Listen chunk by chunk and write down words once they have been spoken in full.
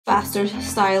faster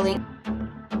styling.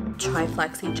 Try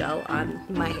Flexi Gel on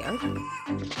my hair.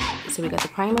 So we got the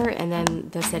primer and then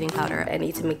the setting powder. I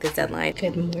need to make this deadline.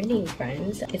 Good morning,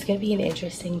 friends. It's gonna be an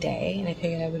interesting day, and I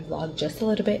figured I would vlog just a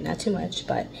little bit, not too much,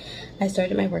 but I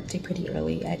started my workday pretty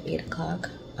early at 8 o'clock.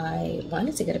 I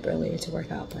wanted to get up earlier to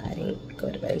work out, but I didn't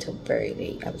go to bed until very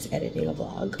late. I was editing a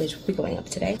vlog, which will be going up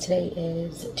today. Today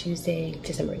is Tuesday,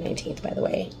 December 19th, by the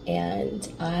way,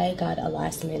 and I got a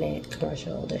last minute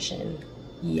commercial audition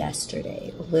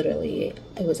yesterday. Literally,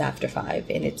 it was after 5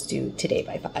 and it's due today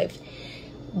by 5,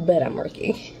 but I'm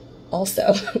working.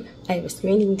 Also, I have a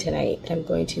screening tonight I'm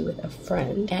going to with a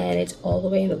friend, and it's all the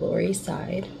way in the Lower East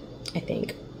Side, I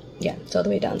think. Yeah, it's all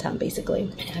the way downtown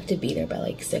basically. I have to be there by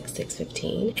like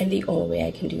 6:15, and the only way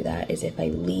I can do that is if I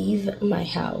leave my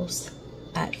house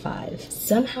at 5.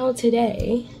 Somehow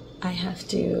today I have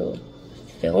to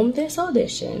film this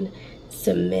audition,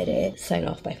 submit it, sign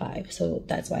off by 5. So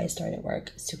that's why I started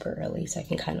work super early, so I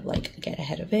can kind of like get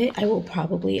ahead of it. I will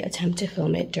probably attempt to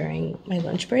film it during my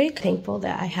lunch break. Thankful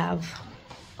that I have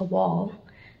a wall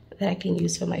that I can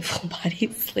use for my full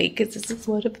body slate, because this is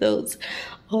one of those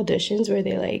auditions where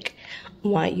they like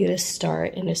want you to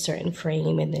start in a certain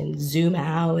frame and then zoom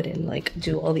out and like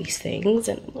do all these things,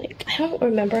 and like I don't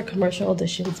remember commercial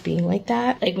auditions being like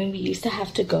that. Like when we used to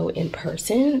have to go in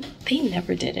person, they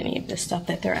never did any of this stuff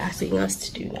that they're asking us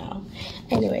to do now.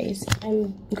 Anyways,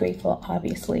 I'm grateful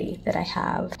obviously that I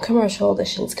have commercial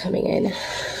auditions coming in.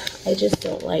 I just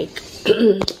don't like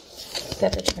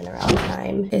that the turnaround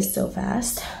time is so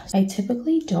fast. I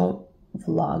typically don't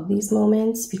vlog these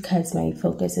moments because my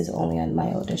focus is only on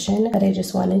my audition, but I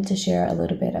just wanted to share a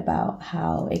little bit about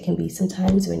how it can be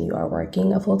sometimes when you are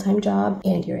working a full-time job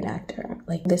and you're an actor.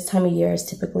 Like this time of year is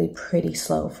typically pretty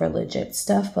slow for legit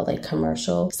stuff, but like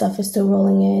commercial stuff is still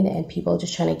rolling in and people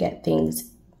just trying to get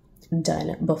things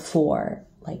done before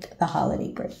like the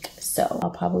holiday break. So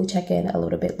I'll probably check in a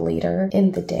little bit later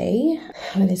in the day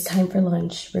when it's time for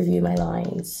lunch, review my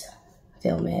lines,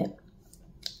 film it,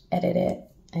 edit it,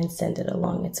 and send it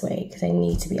along its way, because I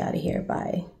need to be out of here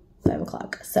by 5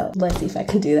 o'clock. So let's see if I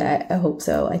can do that. I hope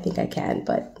so. I think I can,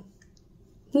 but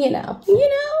you know.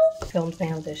 Filmed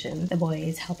my audition. The boy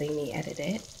is helping me edit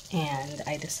it, and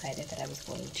I decided that I was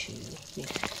going to make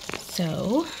it.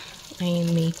 So I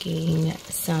am making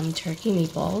some turkey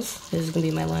meatballs. This is gonna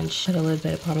be my lunch. Put a little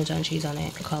bit of Parmesan cheese on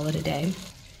it and call it a day.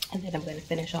 And then I'm gonna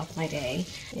finish off my day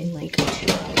in like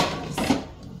 2 hours.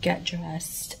 Get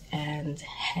dressed and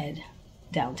head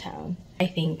downtown. I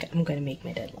think I'm gonna make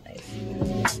my deadline.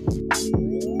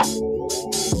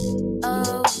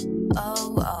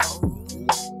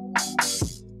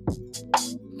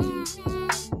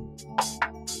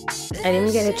 I didn't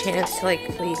even get a chance to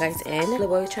like fill you guys in. The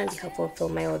boy was trying to be helpful and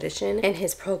film my audition, and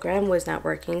his program was not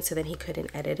working, so then he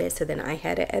couldn't edit it, so then I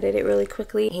had to edit it really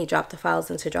quickly. He dropped the files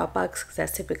into Dropbox because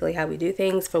that's typically how we do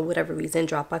things. For whatever reason,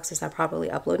 Dropbox is not properly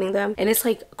uploading them, and it's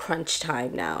like crunch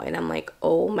time now, and I'm like,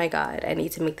 oh my god, I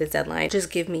need to make this deadline.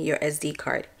 Just give me your SD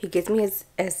card. He gives me his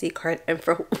SD card, and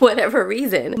for whatever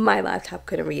reason, my laptop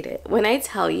couldn't read it. When I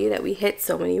tell you that we hit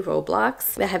so many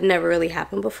roadblocks that have never really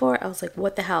happened before, I was like,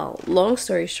 what the hell? Long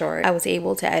story short, I was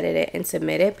able to edit it and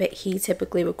submit it, but he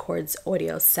typically records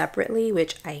audio separately,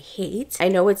 which I hate. I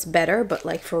know it's better, but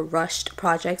like for rushed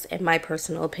projects, in my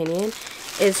personal opinion,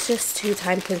 it's just too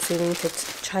time consuming to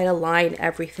try to line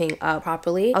everything up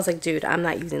properly. I was like, dude, I'm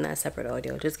not using that separate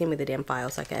audio. Just give me the damn file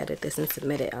so I can edit this and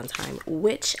submit it on time,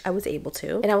 which I was able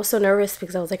to. And I was so nervous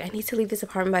because I was like, I need to leave this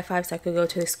apartment by 5 so I could go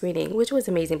to the screening, which was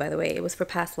amazing, by the way. It was for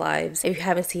Past Lives. If you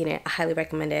haven't seen it, I highly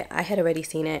recommend it. I had already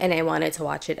seen it and I wanted to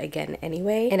watch it again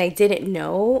anyway, and I didn't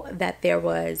know that there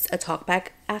was a talkback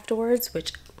afterwards,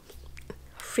 which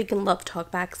freaking love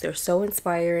talkbacks. They're so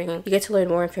inspiring. You get to learn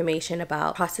more information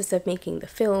about the process of making the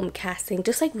film, casting,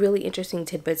 just like really interesting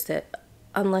tidbits that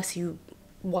unless you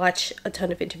watch a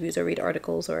ton of interviews or read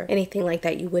articles or anything like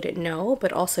that, you wouldn't know.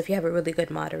 But also if you have a really good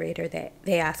moderator, that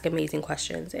they ask amazing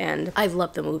questions. And I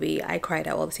love the movie. I cried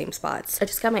at all the same spots. I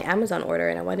just got my Amazon order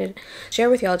and I wanted to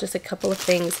share with y'all just a couple of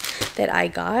things that I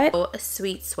got. Oh,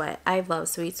 Sweet Sweat. I love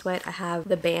Sweet Sweat. I have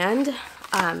the band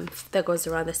that goes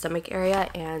around the stomach area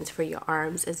and for your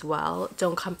arms as well.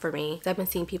 Don't come for me. I've been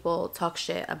seeing people talk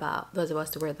shit about those of us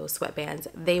to wear those sweatbands.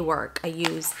 They work. I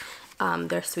use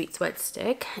their Sweet Sweat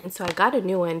stick, and so I got a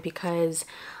new one because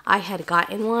I had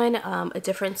gotten one, a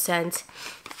different scent,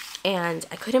 and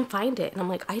I couldn't find it, and I'm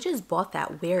like, I just bought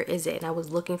that, where is it? And I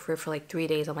was looking for it for like 3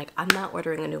 days. I'm like, I'm not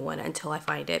ordering a new one until I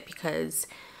find it because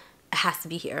it has to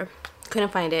be here.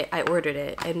 Couldn't find it. I ordered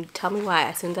it, and tell me why.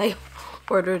 As soon as I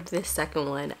ordered this second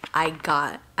one, I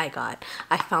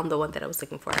I found the one that I was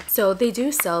looking for. So they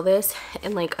do sell this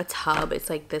in like a tub. It's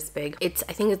like this big.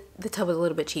 I think the tub is a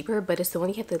little bit cheaper, but it's the one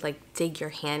you have to like dig your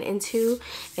hand into,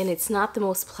 and it's not the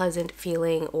most pleasant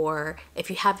feeling. Or if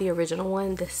you have the original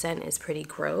one, the scent is pretty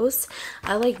gross.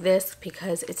 I like this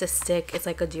because it's a stick. It's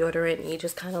like a deodorant, and you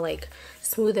just kind of like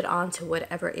smooth it onto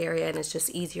whatever area, and it's just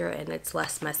easier and it's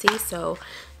less messy. So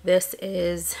this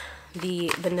is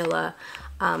the vanilla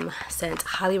scent.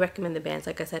 Highly recommend the bands.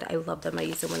 Like I said, I love them. I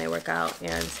use them when I work out,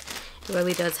 and it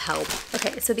really does help.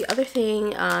 Okay, so the other thing,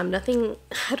 nothing,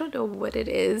 I don't know what it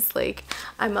is. Like,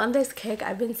 I'm on this kick.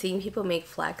 I've been seeing people make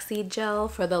flaxseed gel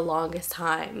for the longest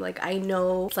time. Like, I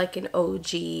know it's like an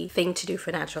OG thing to do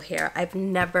for natural hair. I've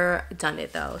never done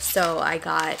it though. So I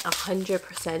got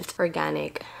 100%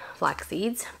 organic flax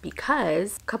seeds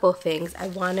because a couple of things. I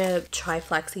want to try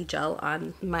flaxseed gel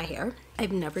on my hair.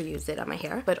 I've never used it on my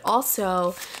hair, but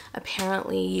also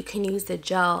apparently you can use the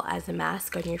gel as a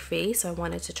mask on your face, so I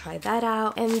wanted to try that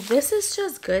out. And this is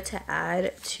just good to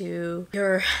add to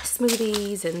your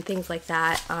smoothies and things like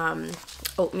that,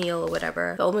 oatmeal or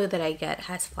whatever. The oatmeal that I get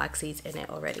has flax seeds in it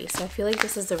already, so I feel like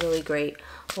this is a really great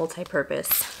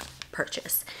multi-purpose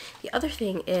purchase. The other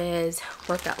thing is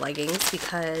workout leggings,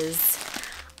 because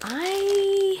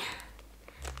I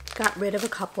got rid of a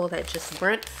couple that just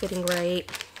weren't fitting right.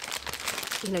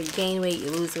 You know, you gain weight, you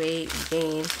lose weight, you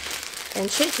gain, and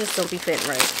shit just don't be fitting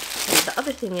right. And the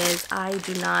other thing is, I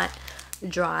do not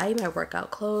dry my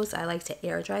workout clothes. I like to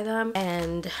air dry them.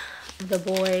 And the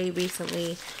boy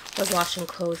recently was washing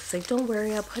clothes. He's like, don't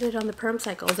worry, I'll put it on the perm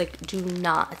cycle. I was like, do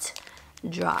not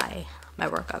dry my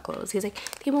workout clothes. He's like,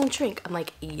 they won't shrink. I'm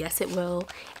like, yes it will,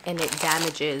 and it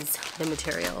damages the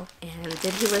material. And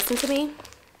did he listen to me?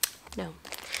 No.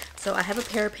 So I have a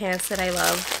pair of pants that I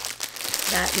love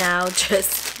that now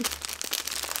just,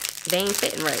 they ain't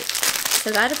fitting right. So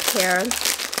I got a pair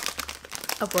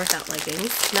of workout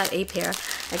leggings. Not a pair,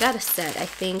 I got a set. I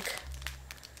think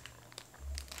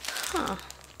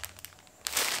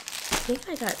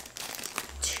I got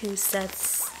 2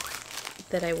 sets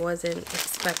that I wasn't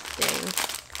expecting.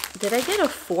 Did I get a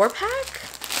 4-pack?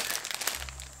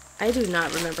 I do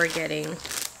not remember getting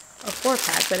a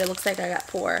 4-pack, but it looks like I got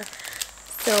 4.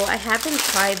 So I haven't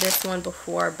tried this one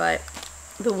before, but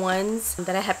the ones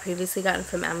that I had previously gotten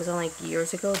from Amazon like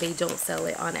years ago, they don't sell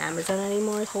it on Amazon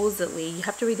anymore. Supposedly, you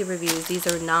have to read the reviews. These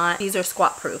are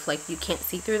squat proof, like you can't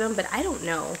see through them, but I don't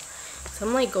know. So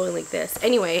I'm like going like this.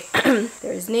 Anyway,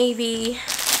 there's navy.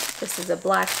 This is a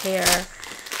black pair.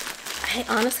 I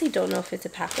honestly don't know if it's a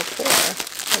pack of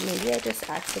 4, or maybe I just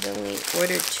accidentally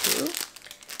ordered 2.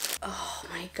 Oh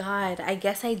my god, I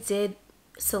guess I did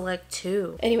select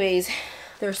 2. Anyways,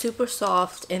 they're super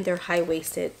soft and they're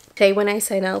high-waisted. Today when I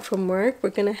sign out from work,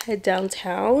 we're gonna head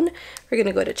downtown. We're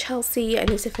gonna go to Chelsea. I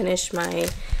need to finish my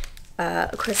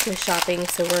Christmas shopping,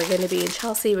 so we're gonna be in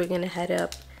Chelsea. We're gonna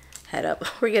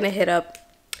we're gonna hit up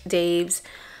Dave's,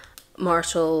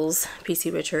 Marshall's,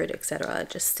 PC Richard, etc.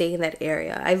 Just stay in that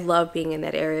area. I love being in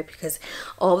that area because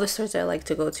all the stores I like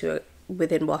to go to are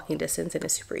within walking distance, and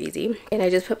it's super easy. And I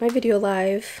just put my video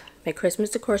live, my Christmas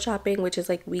decor shopping, which is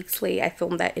like weeks late. I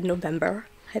filmed that in November.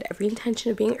 I had every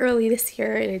intention of being early this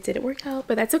year, and it didn't work out,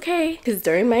 but that's okay, because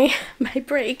during my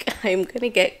break, I'm gonna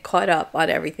get caught up on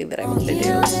everything that I want to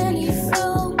do.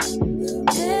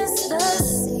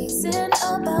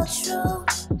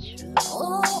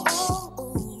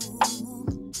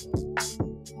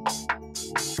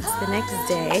 The next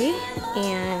day,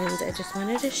 and I just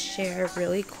wanted to share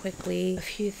really quickly a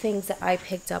few things that I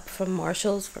picked up from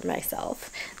Marshall's for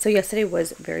myself. So yesterday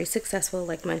was very successful.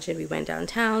 Like mentioned, we went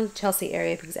downtown, Chelsea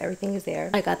area, because everything is there.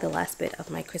 I got the last bit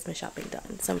of my Christmas shopping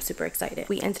done, so I'm super excited.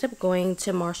 We ended up going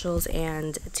to Marshall's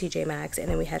and TJ Maxx, and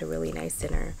then we had a really nice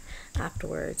dinner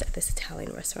afterwards at this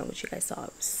Italian restaurant, which you guys saw.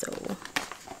 It was so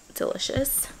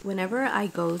delicious. Whenever I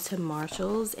go to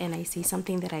Marshall's and I see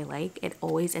something that I like, it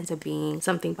always ends up being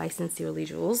something by Sincerely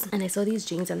Jules. And I saw these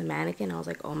jeans on the mannequin. I was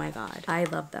like, oh my god, I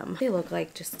love them. They look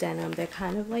like just denim. They're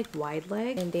kind of like wide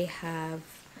leg, and they have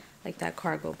like that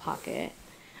cargo pocket.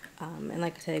 And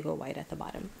like I said, they go white at the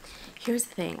bottom. Here's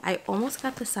the thing, I almost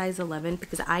got the size 11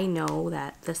 because I know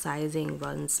that the sizing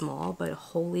runs small, but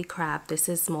holy crap, this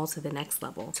is small to the next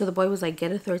level. So the boy was like,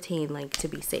 get a 13, like, to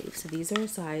be safe. So these are a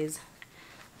size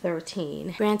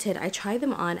 13. Granted, I tried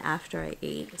them on after I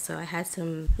ate, so I had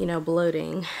some, you know,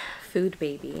 bloating, food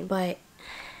baby, but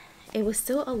it was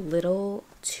still a little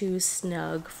too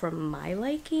snug for my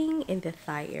liking in the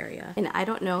thigh area. And I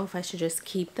don't know if I should just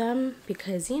keep them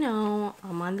because, you know,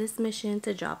 I'm on this mission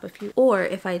to drop a few, or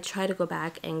if I try to go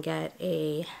back and get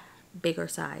a bigger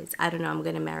size. I don't know, I'm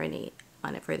gonna marinate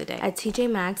on it for the day. At TJ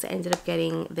Maxx, I ended up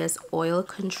getting this oil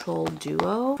control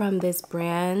duo from this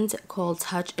brand called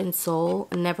Touch and Soul.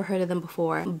 Never heard of them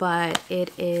before, but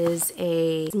it is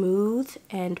a smooth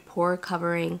and pore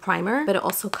covering primer, but it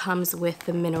also comes with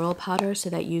the mineral powder so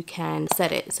that you can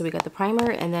set it. So we got the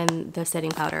primer and then the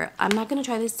setting powder. I'm not gonna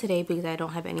try this today because I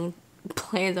don't have any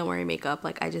plans on wearing makeup.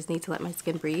 Like, I just need to let my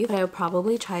skin breathe. But I would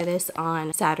probably try this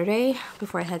on Saturday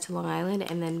before I head to Long Island,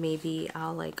 and then maybe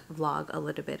I'll like vlog a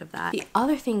little bit of that. The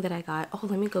other thing that I got, oh,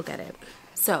 let me go get it.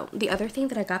 So the other thing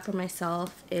that I got for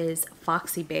myself is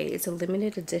Foxy Bay. It's a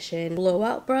limited edition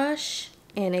blowout brush,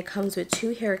 and it comes with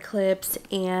 2 hair clips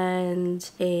and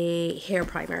a hair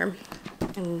primer.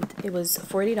 And it was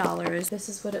 $40. This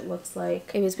is what it looks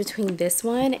like. It was between this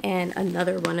one and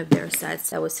another one of their sets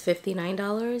that was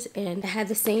 $59, and it had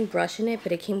the same brush in it,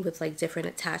 but it came with like different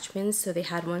attachments. So they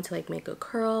had one to like make a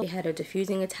curl, they had a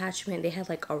diffusing attachment, they had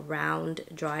like a round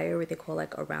dryer, what they call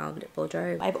like a round blow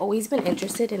dryer. I've always been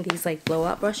interested in these like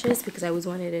blowout brushes because I always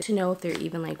wanted to know if they're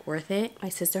even like worth it. My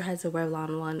sister has a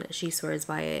Revlon one, she swears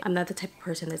by it. I'm not the type of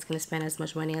person that's gonna spend as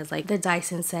much money as like the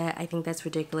Dyson set. I think that's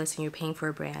ridiculous and you're paying for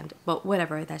a brand, but whatever,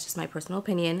 that's just my personal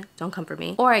opinion, don't come for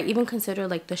me. Or I even consider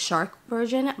like the Shark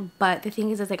version, but the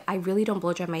thing is like I really don't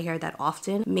blow dry my hair that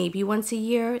often, maybe once a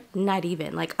year, not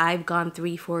even. Like I've gone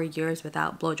 3-4 years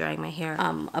without blow drying my hair,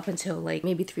 up until like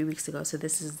maybe 3 weeks ago. So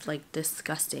this is like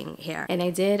disgusting hair, and I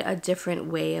did a different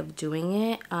way of doing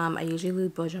it. I usually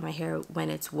blow dry my hair when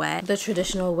it's wet, the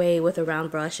traditional way with a round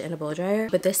brush and a blow dryer,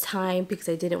 but this time because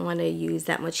I didn't want to use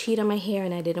that much heat on my hair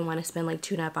and I didn't want to spend like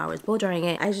 2.5 hours blow drying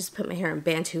it, I just put my hair in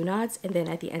Bantu knots, and then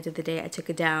at the end of the day I took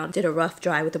it down, did a rough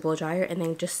dry with the blow dryer, and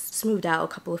then just smoothed out a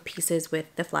couple of pieces with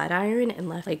the flat iron and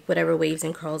left like whatever waves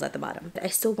and curls at the bottom. I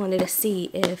still wanted to see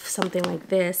if something like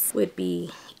this would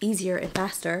be easier and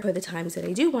faster for the times that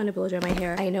I do want to blow dry my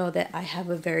hair. I know that I have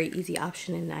a very easy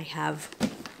option, and I have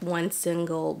one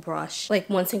single brush, like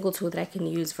one single tool that I can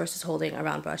use versus holding a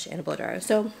round brush and a blow dryer.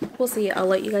 So we'll see. I'll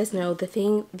let you guys know.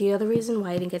 The other reason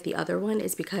why I didn't get the other one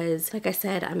is because, like I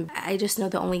said, I just know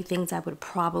the only things I would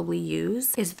probably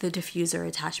use is the diffuser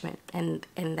attachment, and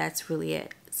that's really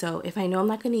it. So if I know I'm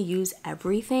not going to use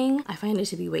everything, I find it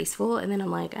to be wasteful, and then I'm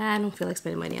like, I don't feel like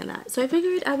spending money on that. So I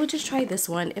figured I would just try this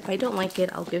one. If I don't like it,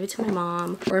 I'll give it to my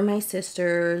mom or my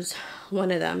sisters,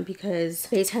 one of them, because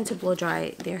they tend to blow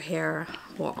dry their hair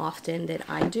more often than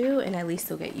I do, and at least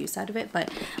they'll get use out of it.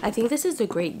 But I think this is a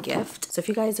great gift. So if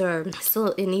you guys are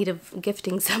still in need of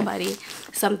gifting somebody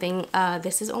something,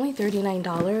 this is only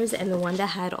 $39, and the one that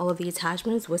had all of the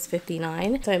attachments was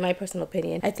 $59. So in my personal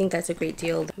opinion, I think that's a great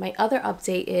deal. My other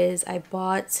update is I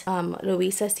bought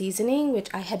Louisa seasoning, which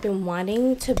I had been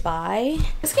wanting to buy.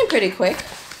 This came pretty quick.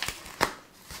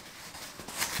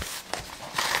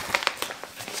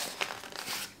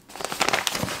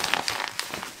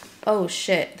 Oh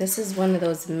shit, this is one of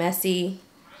those messy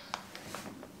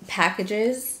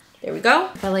packages. There we go.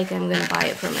 I feel like I'm gonna buy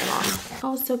it for my mom.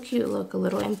 Oh, so cute. Look, a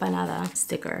little empanada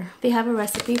sticker. They have a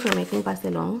recipe for making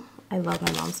pastelón. I love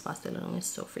my mom's pastelón. It's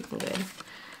so freaking good.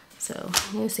 So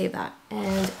I'm gonna save that.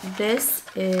 And this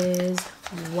is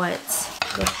what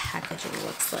the packaging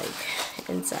looks like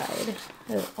inside.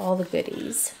 All the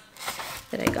goodies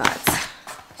that I got.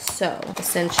 So,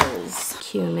 essentials.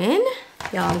 Cumin.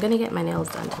 Y'all, I'm gonna get my nails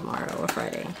done tomorrow or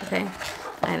Friday, okay?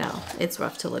 I know, it's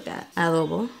rough to look at.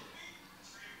 Adobo.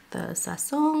 The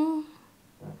sazon.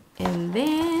 And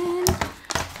then,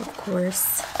 of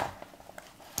course,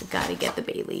 gotta get the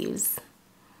bay leaves.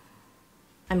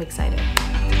 I'm excited.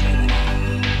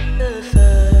 The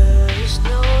first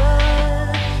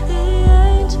Noel, the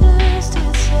angels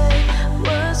did say,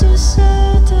 was you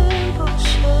certain for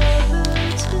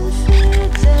shepherds and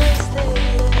figs as they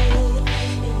lay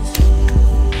in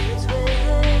fields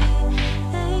where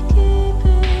they keep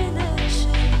in their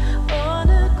sheep on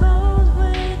a cold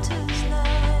winter's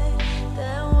night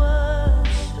that was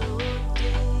so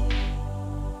deep.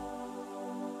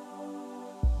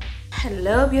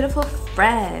 Hello, beautiful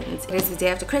friends. It is the day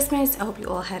after Christmas. I hope you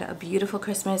all had a beautiful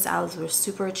Christmas. Ours were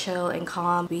super chill and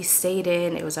calm. We stayed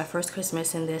in. It was our first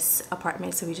Christmas in this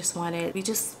apartment, so we just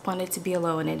wanted to be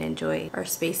alone and enjoy our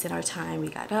space and our time. We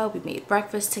got up, we made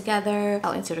breakfast together.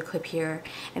 I'll insert a clip here.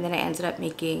 And then I ended up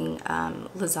making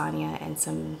lasagna and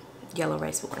some yellow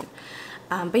rice wine.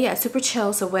 But yeah, super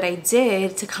chill. So what I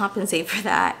did to compensate for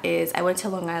that is I went to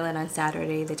Long Island on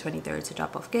Saturday the 23rd to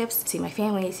drop off gifts, see my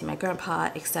family, see my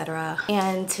grandpa, etc.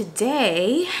 And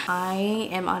today I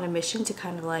am on a mission to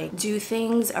kind of like do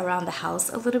things around the house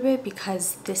a little bit,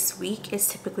 because this week is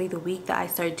typically the week that I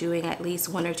start doing at least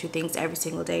 1 or 2 things every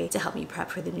single day to help me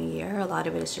prep for the new year. A lot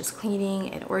of it is just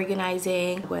cleaning and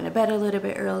organizing, going to bed a little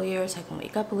bit earlier so I can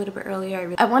wake up a little bit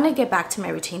earlier. I want to get back to my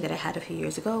routine that I had a few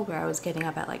years ago where I was getting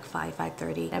up at like 5:30.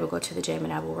 I would go to the gym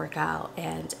and I would work out,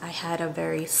 and I had a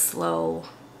very slow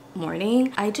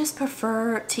morning. I just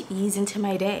prefer to ease into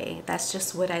my day. That's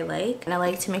just what I like, and I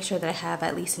like to make sure that I have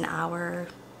at least an hour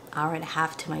and a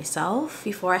half to myself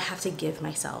before I have to give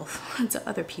myself to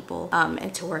other people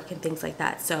and to work and things like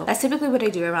that. So that's typically what I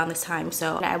do around this time.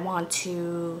 So I want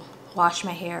to wash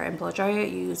my hair and blow dry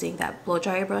it using that blow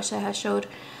dryer brush that I had showed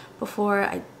before.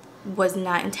 I was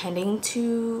not intending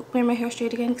to wear my hair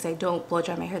straight again because I don't blow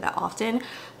dry my hair that often,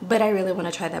 but I really want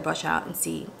to try that brush out and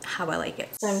see how I like it.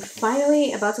 So I'm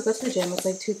finally about to go to the gym. It's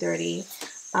like 2:30.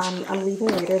 I'm leaving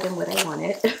later than what I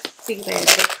wanted because I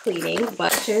ended up cleaning,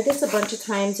 but I shared this a bunch of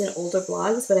times in older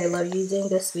vlogs, but I love using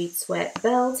the Sweet Sweat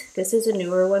belt. This is a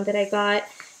newer one that I got.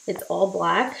 It's all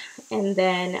black, and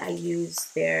then I use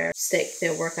their stick,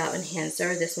 their workout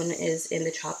enhancer. This one is in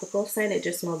the tropical scent. It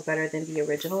just smells better than the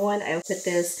original one. I put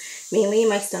this mainly in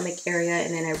my stomach area,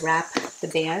 and then I wrap the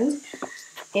band,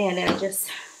 and then just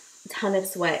a ton of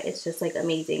sweat. It's just like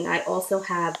amazing. I also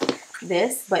have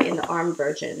this, but in the arm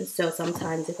version. So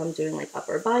sometimes if I'm doing like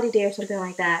upper body day or something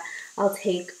like that, I'll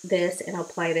take this and I'll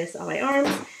apply this on my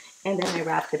arms, and then I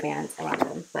wrap the bands around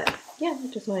them. But yeah, I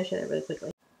just want to show that really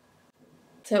quickly.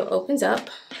 So it opens up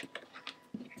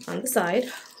on the side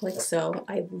like so.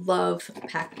 I love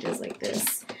packages like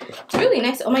this. It's really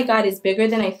nice. Oh my god, it's bigger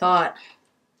than I thought.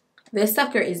 This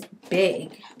sucker is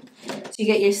big. So you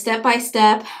get your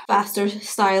step-by-step, faster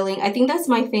styling. I think that's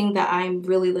my thing that I'm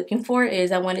really looking for,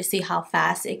 is I want to see how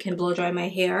fast it can blow dry my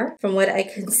hair. From what I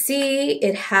can see,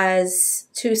 it has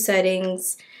 2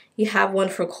 settings. You have one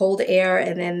for cold air,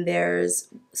 and then there's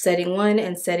setting 1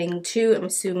 and setting 2. I'm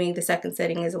assuming the second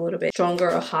setting is a little bit stronger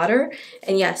or hotter.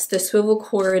 And yes, the swivel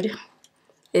cord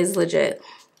is legit.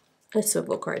 A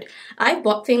swivel cord. I've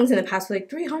bought things in the past with like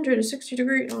 360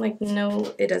 degrees. I'm like,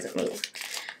 no, it doesn't move.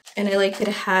 And I like that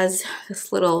it has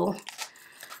this little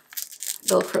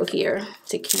Velcro here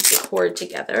to keep the cord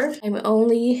together. I'm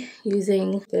only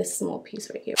using this small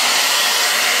piece right here.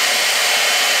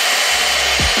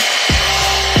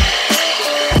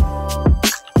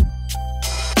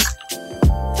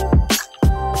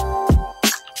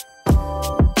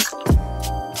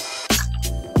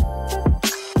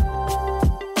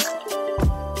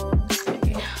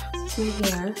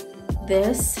 Here,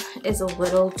 this is a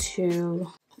little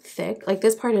too thick. Like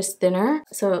this part is thinner,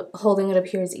 so holding it up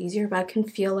here is easier, but I can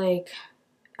feel like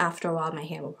after a while my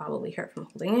hand will probably hurt from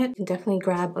holding it. You can definitely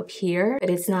grab up here, but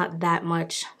it's not that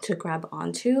much to grab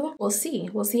onto. We'll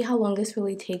see how long this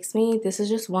really takes me. This is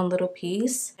just one little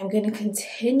piece. I'm gonna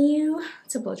continue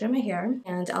to blow dry my hair,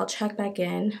 and I'll check back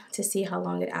in to see how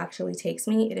long it actually takes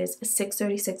me. It is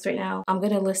 6:36 right now. I'm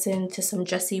gonna listen to some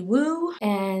Jessie Woo,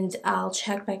 and I'll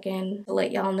check back in to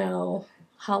let y'all know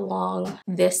how long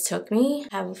this took me.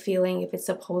 I have a feeling if it's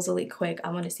supposedly quick,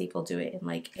 I want to see if we'll do it in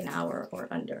like an hour or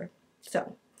under.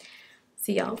 So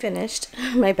see y'all. Finished.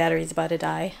 My battery's about to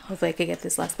die. Hopefully I could get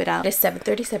this last bit out. It's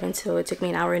 7:37, so it took me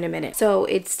an hour and a minute. So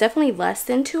it's definitely less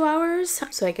than 2 hours.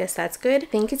 So I guess that's good. I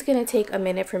think it's gonna take a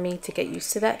minute for me to get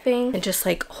used to that thing. And just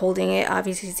like holding it,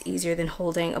 obviously it's easier than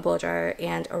holding a blow dryer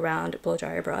and a round blow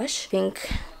dryer brush. I think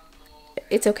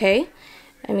it's okay.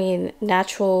 I mean,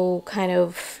 natural kind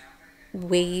of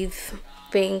wave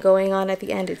thing going on at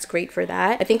the end, it's great for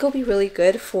that. I think it'll be really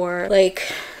good for like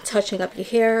touching up your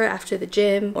hair after the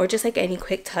gym, or just like any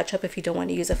quick touch up if you don't want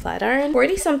to use a flat iron.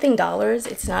 $40-something,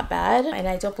 it's not bad, and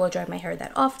I don't blow dry my hair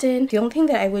that often. The only thing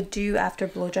that I would do after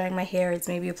blow drying my hair is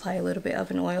maybe apply a little bit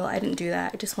of an oil. I didn't do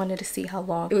that. I just wanted to see how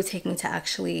long it would take me to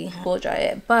actually blow dry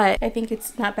it, but I think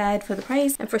it's not bad for the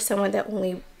price, and for someone that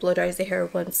only blow dries their hair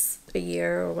once a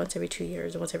year or once every 2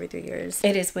 years or once every 3 years.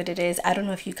 It is what it is. I don't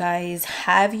know if you guys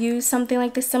have used something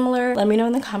like this similar. Let me know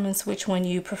in the comments which one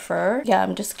you prefer. Yeah,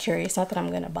 I'm just curious. Not that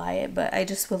I'm gonna buy it, but I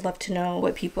just would love to know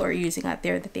what people are using out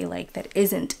there that they like that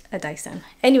isn't a Dyson.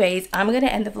 Anyways, I'm gonna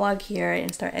end the vlog here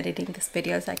and start editing this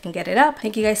video so I can get it up.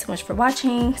 Thank you guys so much for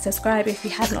watching. Subscribe if you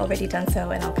haven't already done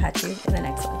so, and I'll catch you in the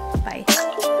next one. Bye.